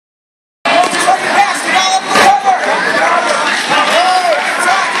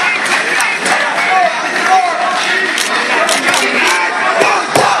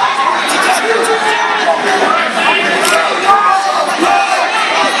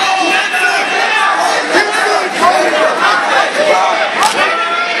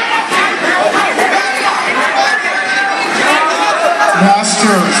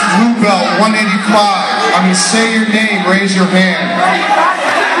Masters, blue belt, 185. I'm going to say your name, raise your hand.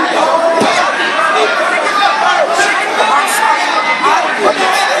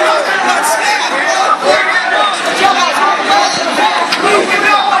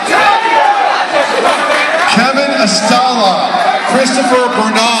 Estala, Christopher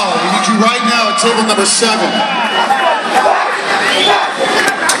Bernal, we need you right now at table number 7.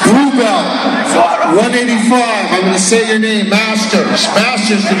 Blue belt, 185, I'm going to say your name, Masters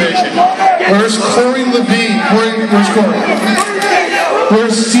division. Where's Corey Levine? Where's Corey?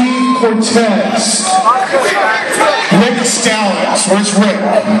 Where's Steve Cortez? Rick Stallings, where's Rick?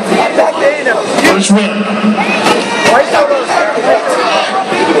 Where's Rick?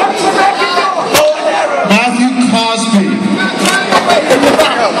 Matthew Cosby.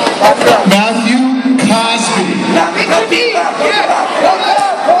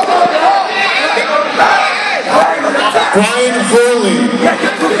 Brian Hurley.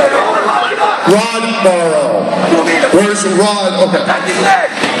 Rod Morrow. Where's Rod? Okay.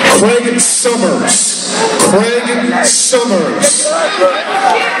 Craig Summers.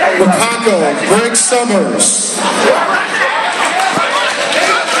 Wakako. Greg Summers.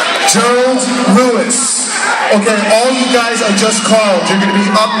 Gerald Lewis. Okay, all you guys I just called, you're going to be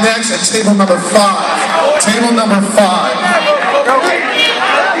up next at table number 5. Table number 5.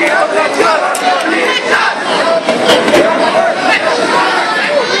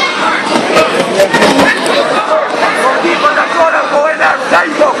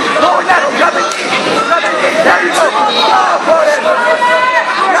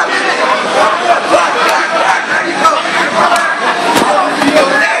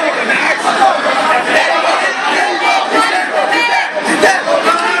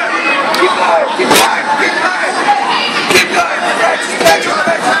 Keep going.